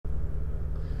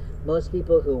Most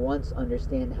people who once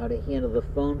understand how to handle the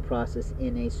phone process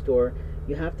in a store,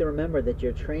 you have to remember that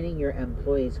you're training your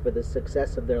employees for the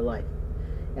success of their life.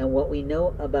 And what we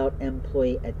know about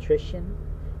employee attrition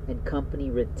and company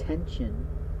retention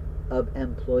of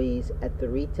employees at the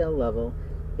retail level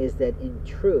is that in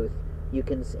truth, you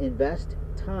can invest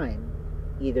time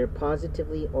either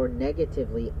positively or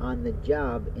negatively on the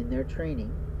job in their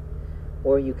training,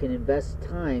 or you can invest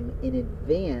time in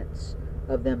advance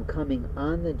of them coming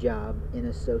on the job in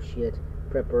associate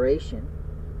preparation.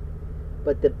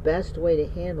 But the best way to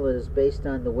handle it is based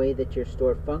on the way that your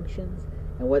store functions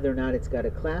and whether or not it's got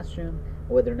a classroom,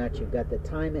 or whether or not you've got the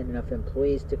time and enough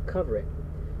employees to cover it.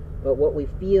 But what we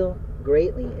feel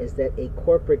greatly is that a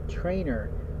corporate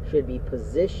trainer should be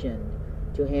positioned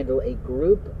to handle a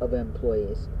group of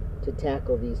employees to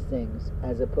tackle these things,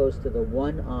 as opposed to the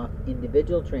one-off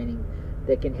individual training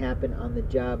that can happen on the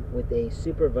job with a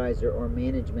supervisor or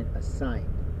management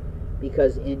assigned.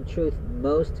 Because in truth,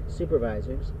 most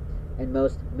supervisors and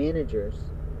most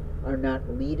managers are not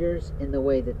leaders in the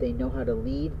way that they know how to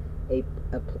lead a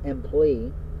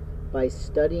employee by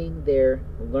studying their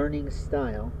learning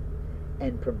style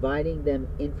and providing them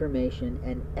information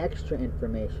and extra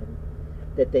information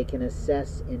that they can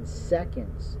assess in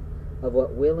seconds of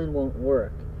what will and won't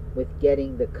work with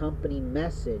getting the company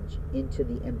message into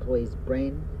the employee's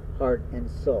brain, heart, and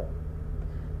soul.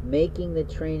 Making the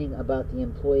training about the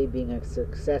employee being a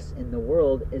success in the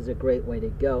world is a great way to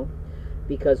go,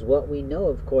 because what we know,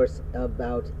 of course,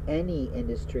 about any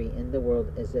industry in the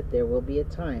world is that there will be a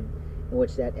time in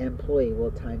which that employee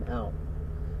will time out.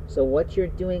 So what you're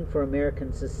doing for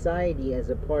American society as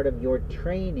a part of your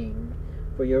training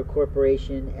for your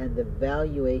corporation and the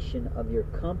valuation of your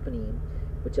company,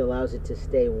 which allows it to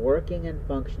stay working and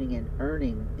functioning and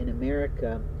earning in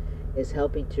America, is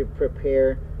helping to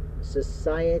prepare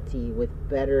society with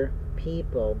better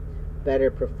people,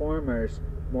 better performers,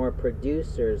 more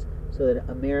producers, so that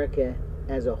America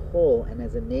as a whole and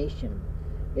as a nation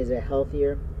is a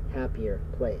healthier, happier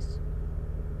place.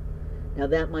 Now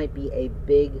that might be a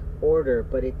big order,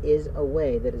 but it is a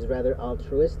way that is rather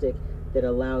altruistic that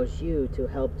allows you to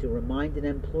help to remind an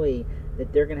employee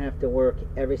that they're going to have to work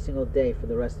every single day for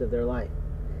the rest of their life.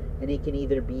 And it can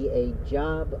either be a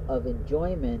job of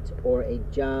enjoyment or a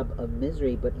job of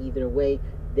misery, but either way,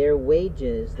 their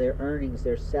wages, their earnings,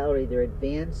 their salary, their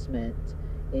advancement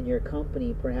in your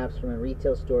company, perhaps from a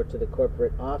retail store to the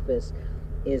corporate office,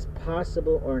 is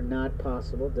possible or not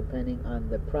possible, depending on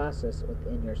the process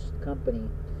within your company.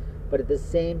 But at the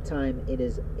same time, it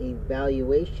is a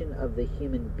valuation of the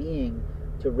human being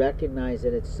to recognize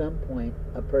that at some point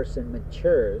a person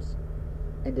matures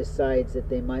and decides that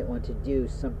they might want to do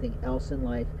something else in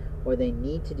life, or they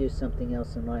need to do something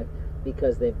else in life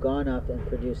because they've gone off and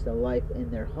produced a life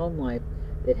in their home life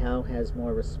that now has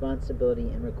more responsibility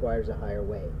and requires a higher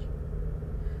wage.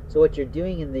 So what you're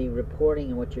doing in the reporting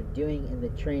and what you're doing in the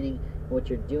training and what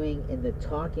you're doing in the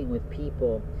talking with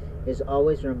people is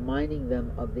always reminding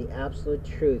them of the absolute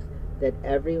truth that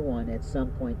everyone at some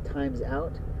point times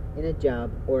out in a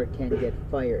job or can get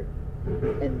fired.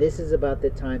 And this is about the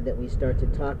time that we start to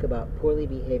talk about poorly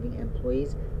behaving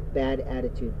employees, bad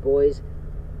attitude boys,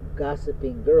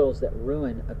 gossiping girls that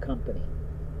ruin a company.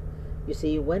 You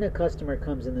see, when a customer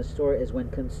comes in the store is when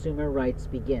consumer rights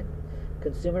begin.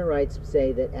 Consumer rights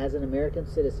say that as an American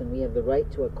citizen, we have the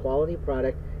right to a quality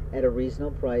product at a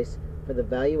reasonable price for the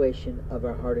valuation of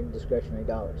our hard-earned discretionary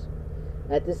dollars.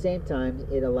 At the same time,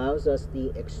 it allows us the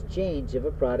exchange of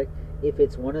a product if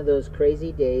it's one of those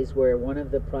crazy days where one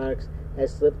of the products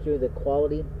has slipped through the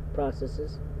quality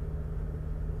processes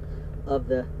of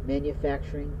the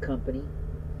manufacturing company,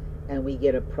 and we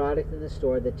get a product in the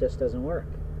store that just doesn't work.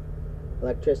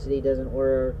 Electricity doesn't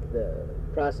work, the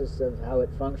process of how it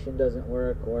functions doesn't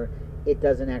work, or it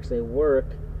doesn't actually work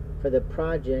for the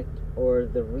project or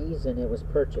the reason it was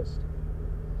purchased.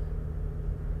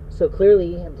 So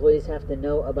clearly employees have to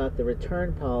know about the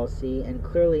return policy, and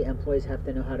clearly employees have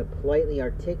to know how to politely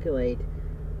articulate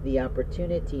the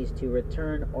opportunities to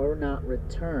return or not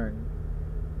return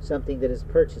something that is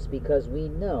purchased, because we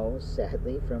know,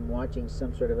 sadly, from watching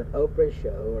some sort of an Oprah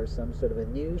show or some sort of a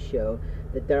news show,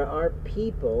 that there are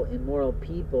people, immoral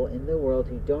people in the world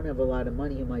who don't have a lot of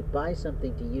money, who might buy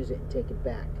something to use it and take it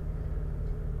back,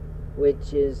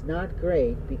 which is not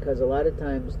great, because a lot of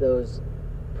times those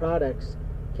products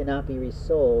cannot be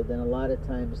resold, and a lot of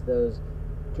times those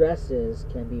dresses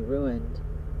can be ruined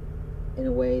in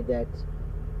a way that,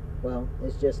 well,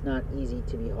 is just not easy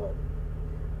to behold.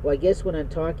 Well, I guess what I'm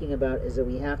talking about is that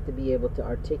we have to be able to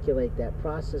articulate that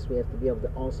process. We have to be able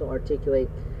to also articulate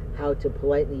how to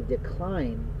politely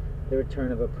decline the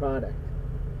return of a product.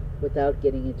 without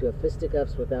getting into a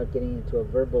fisticuffs, without getting into a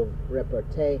verbal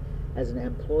repartee as an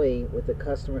employee with a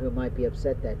customer who might be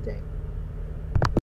upset that day.